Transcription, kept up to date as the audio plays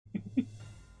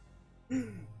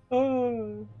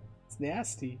Oh, it's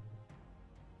nasty.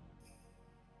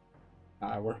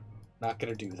 We're not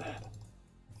gonna do that.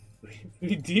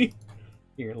 Fui D?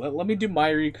 Here, let me do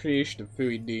my recreation of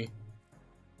Fui D.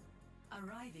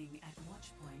 Arriving at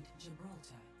Watchpoint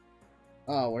Gibraltar.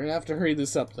 Oh, we're gonna have to hurry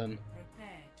this up then.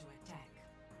 Prepare to attack.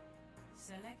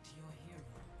 Select your hero.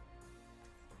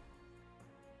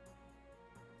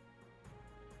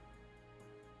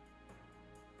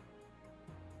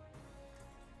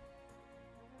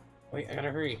 Wait, I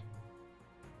gotta hurry.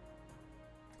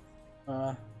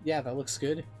 Yeah, that looks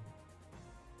good.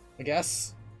 I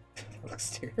guess. That looks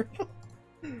terrible.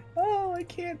 Oh, I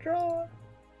can't draw.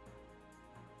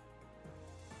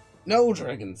 No,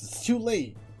 dragons, it's too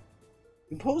late.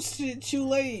 You posted it too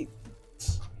late.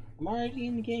 I'm already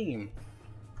in the game.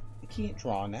 I can't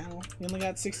draw now. We only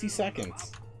got 60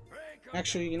 seconds.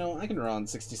 Actually, you know, I can draw in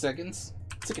 60 seconds.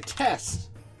 It's like a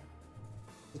test.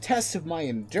 A test of my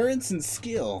endurance and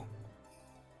skill.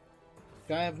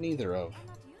 I have neither of.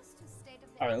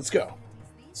 Alright, let's go.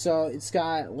 So, it's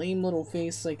got lame little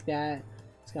face like that.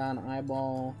 It's got an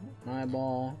eyeball,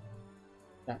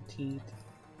 got teeth.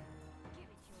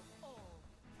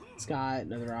 It's got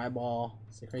another eyeball.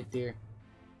 It's like right there.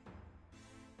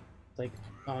 It's like,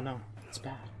 oh no, it's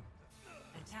bad.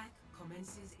 Attack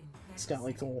commences in It's got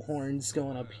like little horns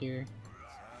going up here.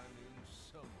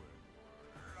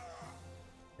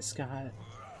 It's got,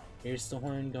 here's the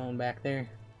horn going back there.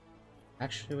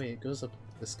 Actually, wait, it goes up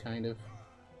this kind of.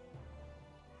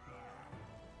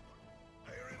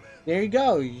 There you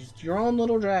go, your own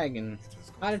little dragon.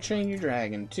 How to train your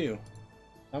dragon, too.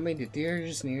 How many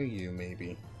deers near you,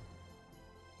 maybe?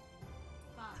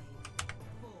 5,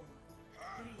 4,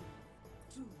 3,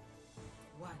 2,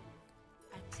 1.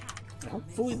 Attack.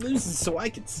 Hopefully loses so I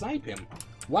can snipe him.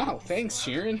 Wow, thanks,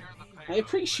 Sharon. I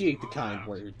appreciate the kind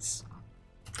words.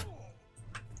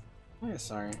 Oh, yeah,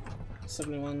 sorry.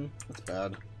 71, that's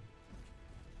bad.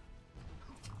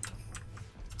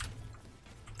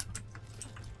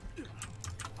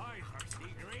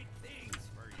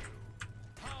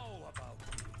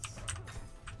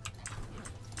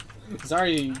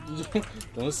 Sorry,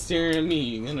 don't stare at me,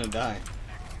 you're gonna die.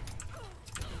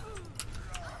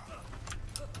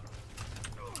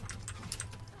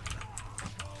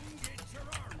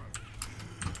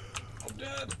 I'm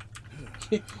dead.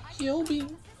 Heal me.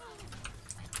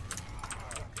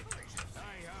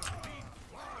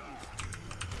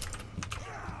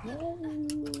 No.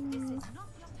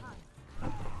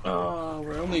 Oh,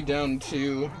 we're only down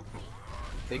 2.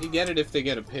 They could get it if they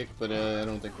get a pick, but I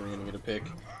don't think we're gonna get a pick.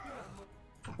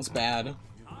 That's bad.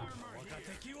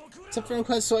 Except for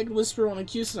request so I can whisper on a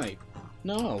Q snipe.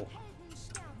 No.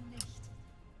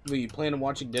 Wait, you plan on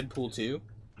watching Deadpool 2?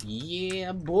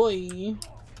 Yeah, boy.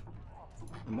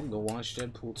 I'm gonna go watch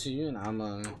Deadpool 2 and I'm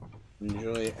gonna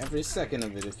enjoy every second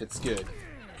of it if it's good.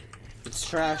 If it's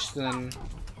trash, then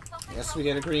I guess we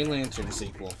get a Green Lantern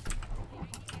sequel.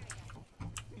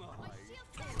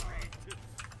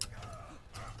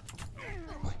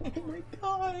 Oh my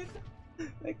god.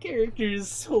 That character is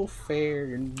so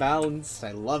fair and balanced.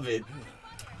 I love it.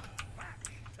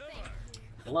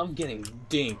 I love getting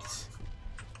dinked.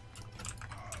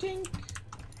 Dink.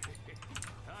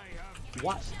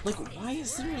 What? Like, why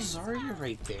is there a Zarya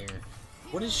right there?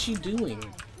 What is she doing?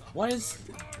 Why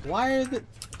are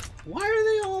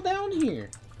they all down here?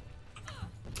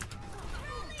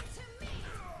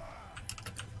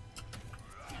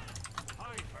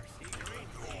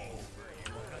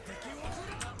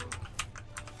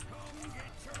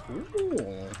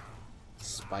 Ooh,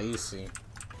 spicy.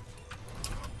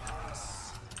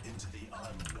 Into the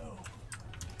unknown.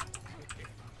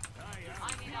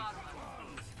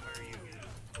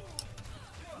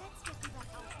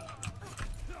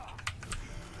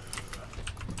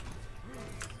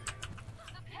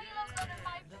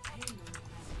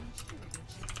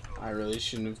 I really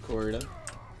shouldn't have cored up.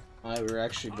 We were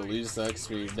actually to lose that because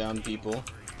we were down people.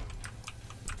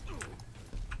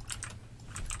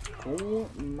 Oh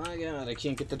my god, I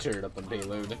can't get the turret up on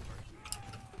payload.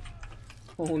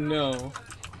 Oh no.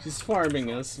 She's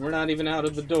farming us. We're not even out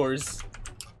of the doors.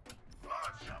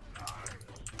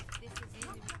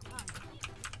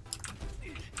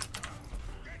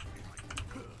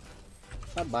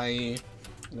 Bye-bye.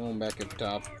 Going back up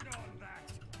top.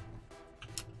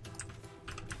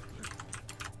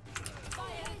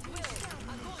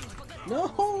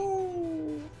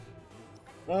 No!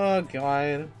 Oh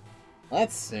god. That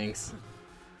stinks.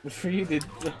 But for you did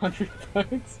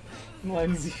 $100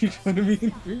 lends you trying to be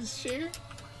in first share?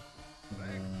 Oh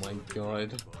my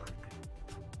god.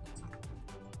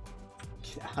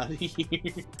 Get out of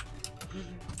here.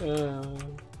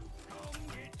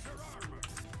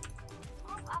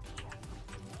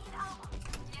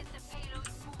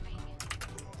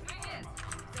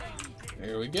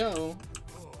 There we go.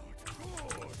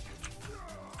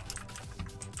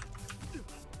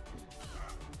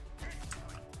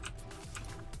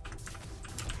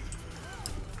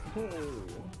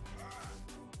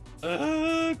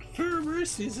 For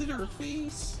mercy's in her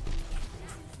face.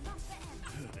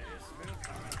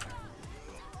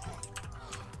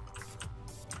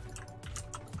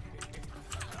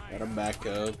 Gotta back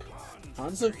up.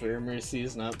 Hanzo for mercy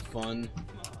is not fun.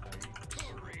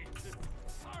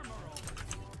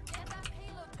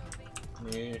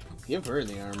 Yeah, give her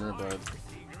the armor, but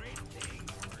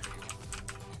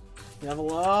you have a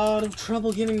lot of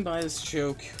trouble getting by this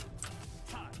choke.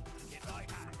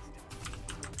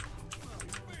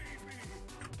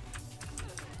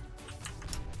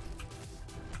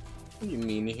 What do you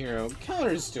mean, hero?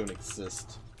 Counters don't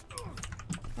exist.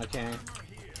 Okay.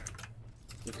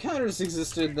 If counters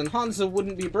existed, then Hanzo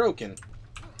wouldn't be broken.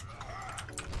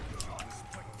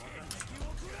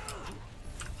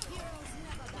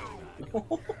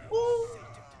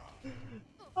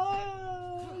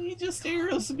 He just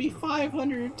arrows me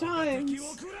 500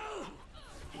 times.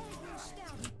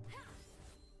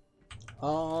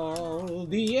 All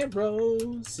the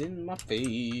arrows in my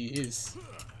face.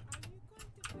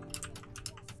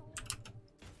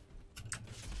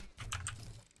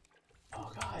 Oh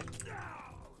god.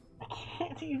 I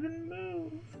can't even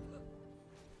move.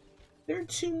 They're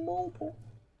too mobile.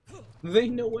 They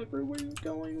know everywhere you're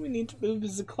going. We need to move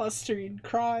as a cluster and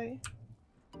cry.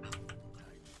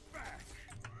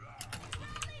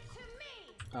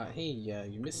 Hey,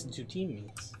 you're missing 2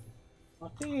 teammates. Oh,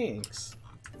 thanks.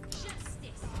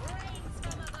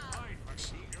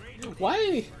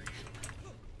 Why?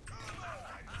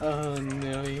 Oh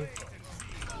no.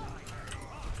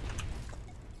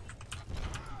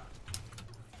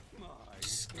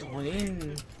 Just going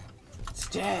in. It's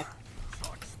death.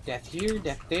 Death here,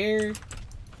 death there.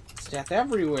 It's death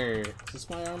everywhere. Is this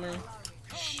my armor?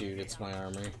 Shoot, it's my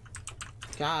armor.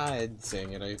 God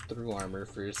dang it, I threw armor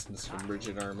first instead of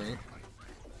rigid armor.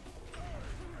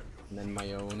 And then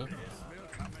my own.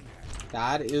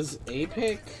 That is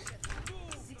epic.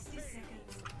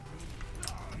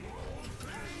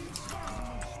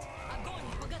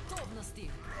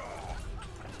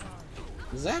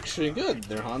 This is actually good.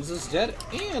 Their Hanzo's dead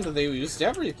and they used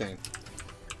everything.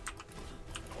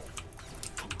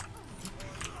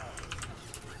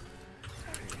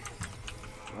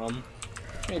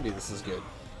 Maybe this is good.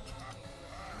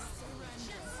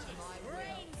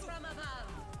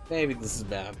 Maybe this is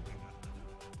bad.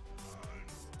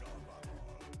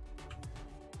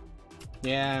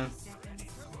 Yeah.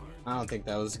 I don't think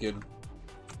that was good.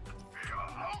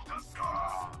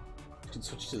 You can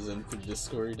switch to Zen for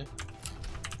Discord.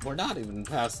 We're not even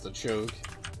past the choke.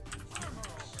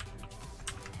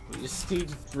 We just need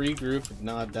to regroup and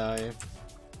not die.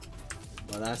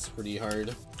 Well, that's pretty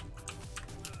hard.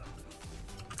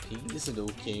 He's an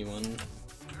okay one.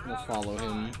 We'll follow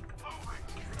him.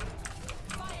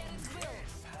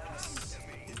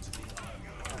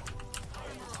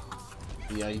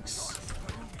 Yikes.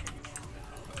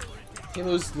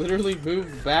 Halo's literally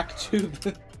moved back to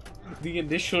the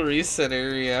initial reset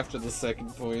area after the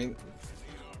second point.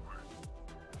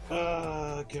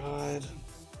 Oh god.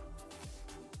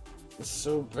 It's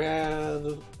so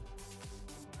bad.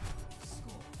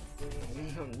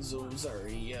 I'm so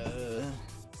sorry,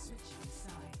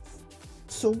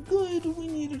 so good, we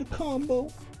needed a combo.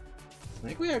 I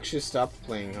think we actually stopped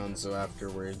playing Hanzo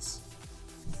afterwards.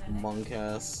 Monk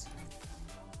ass.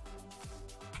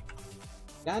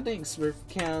 God dang Smurf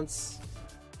counts.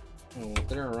 Oh,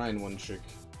 they're a Rhine one trick.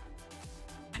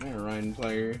 They're a Rhine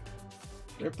player.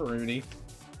 They're Perudy.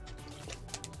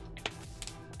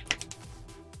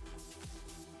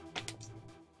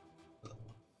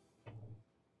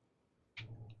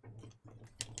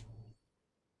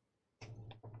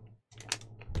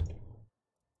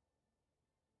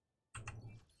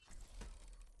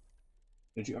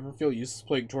 Did you ever feel useless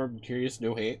playing Torbjorn? Curious,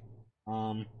 no hate?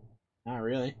 Not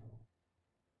really. I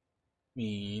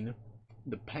mean,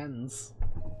 depends.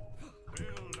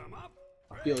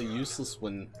 I feel useless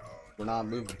when we're not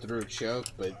moving through a choke,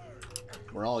 but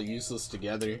we're all useless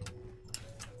together.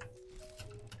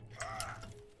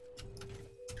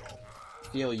 I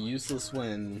feel useless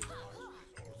when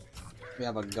we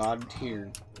have a god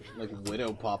tier like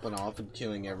Widow popping off and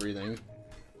killing everything.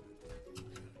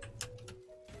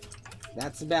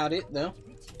 That's about it, though.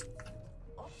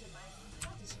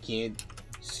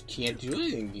 Just can't do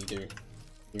anything either.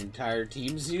 Your entire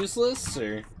team's useless,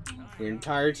 or your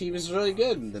entire team is really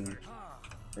good, and then,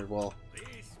 or well,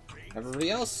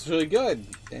 everybody else is really good,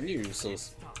 and you're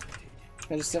useless.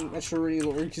 I just haven't met sure really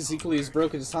work as equally as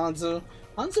broken as Hanzo.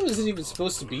 Hanzo isn't even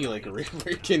supposed to be like a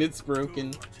rework and it's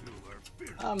broken.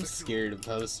 I'm scared of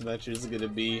how this match is gonna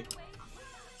be.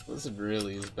 This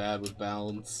really is bad with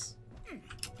balance.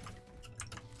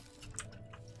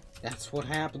 That's what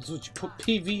happens when you put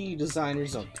PvE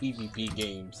designers on PvP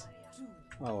games.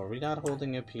 Oh, are we not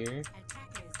holding up here?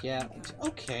 Yeah,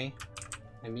 okay.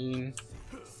 I mean,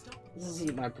 this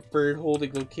isn't my preferred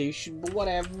holding location, but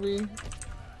whatever.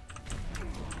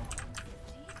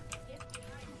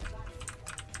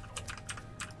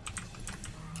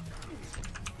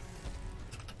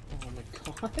 Oh my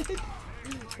god.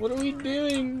 What are we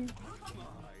doing?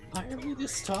 Why are we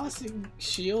just tossing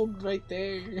shield right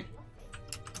there?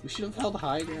 We should have held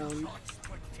high ground.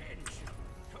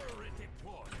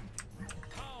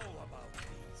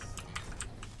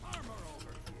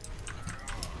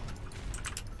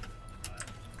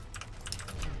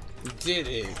 We did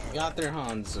it! We got their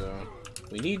Hanzo.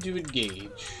 We need to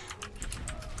engage.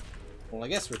 Well, I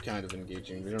guess we're kind of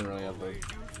engaging. We don't really have like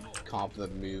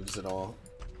competent moves at all.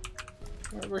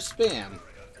 We're spam.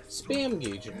 Spam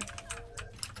gauging.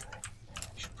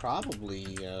 We should probably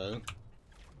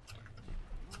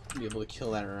be able to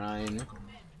kill that Rhine.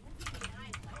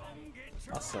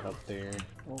 I'll set up there.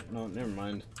 Oh, no, never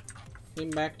mind. Came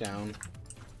back down.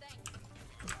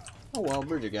 Oh well,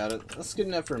 Bridget got it. That's good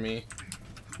enough for me.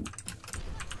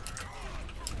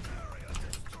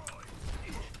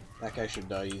 That guy should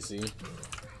die easy.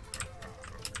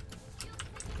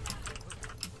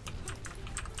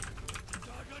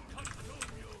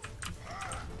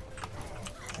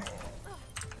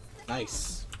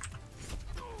 Nice.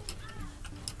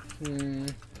 I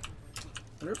wonder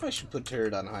if I should put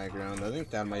turret on high ground. I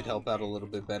think that might help out a little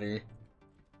bit better.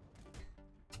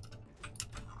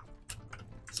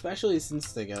 Especially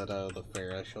since they got out of the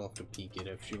Pharah, she'll have to peek it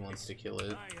if she wants to kill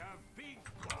it.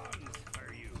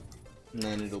 And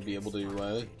then it'll be able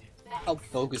to help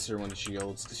focus her when she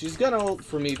ults. Because she's gonna ult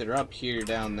from either up here,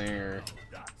 down there,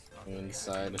 or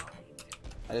inside.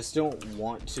 I just don't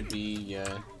want to be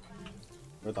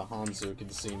where the Hanzo can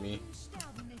see me.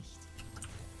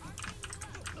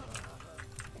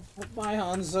 Bye,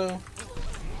 Hanzo.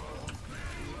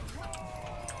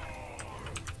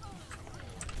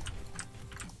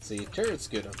 See, turret's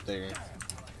good up there.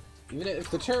 Even if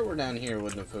the turret were down here, it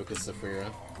wouldn't have focused the Pharah.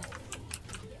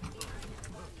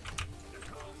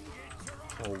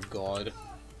 Oh god.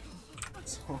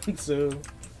 It's Hanzo.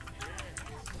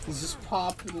 He's just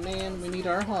popping, man. We need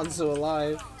our Hanzo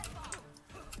alive.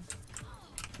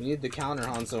 We need the counter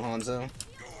Hanzo. Hanzo,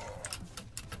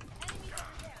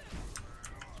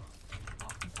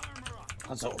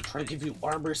 I'm trying to give you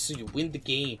armor so you win the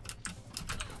game.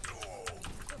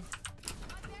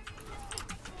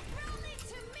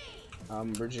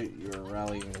 Bridget, you're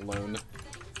rallying alone.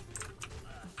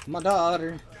 My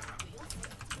daughter.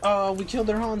 Oh, we killed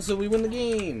their Hanzo, we win the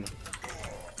game.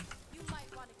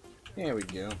 There we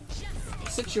go.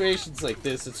 Situations like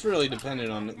this, it's really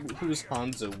dependent on whose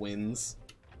Hanzo wins.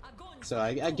 So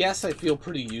I guess I feel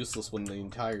pretty useless when the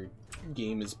entire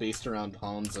game is based around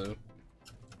Hanzo.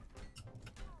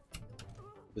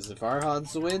 Because if our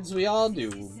Hanzo wins, we all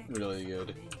do really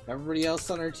good. Everybody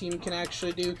else on our team can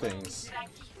actually do things.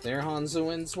 Their Hanzo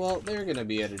wins, well, they're gonna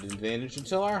be at an advantage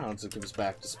until our Hanzo comes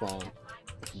back to spawn.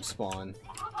 From spawn.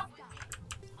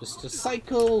 Just a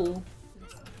cycle.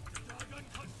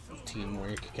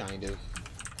 Teamwork, kind of.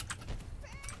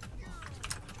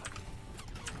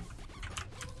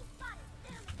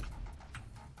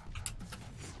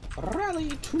 Rally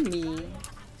to me.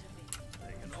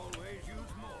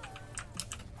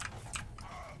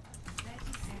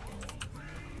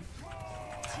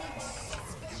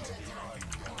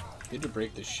 Good to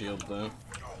break the shield, though.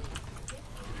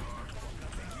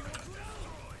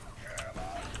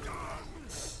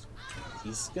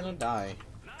 He's gonna die.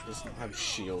 He doesn't have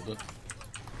shield.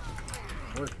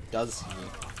 Or does he?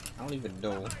 I don't even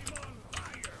know.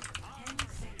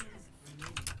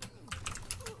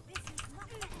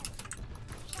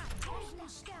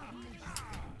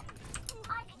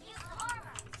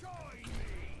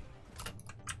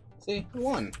 See,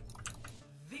 won.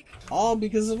 All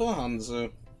because of a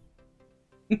Hanzo.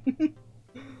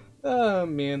 Oh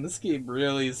man, this game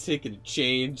really is taking a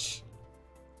change.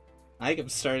 I think I'm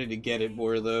starting to get it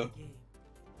more though.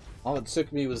 All it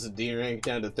took me was a D rank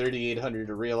down to 3,800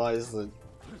 to realize that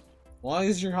as long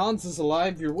as your Hanzo's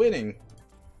alive, you're winning.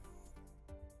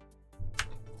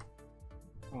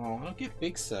 Oh, I don't get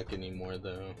Big Suck anymore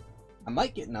though. I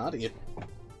might get Nadia.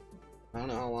 I don't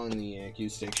know how long the Q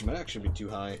station might actually be too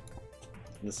high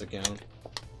in this account.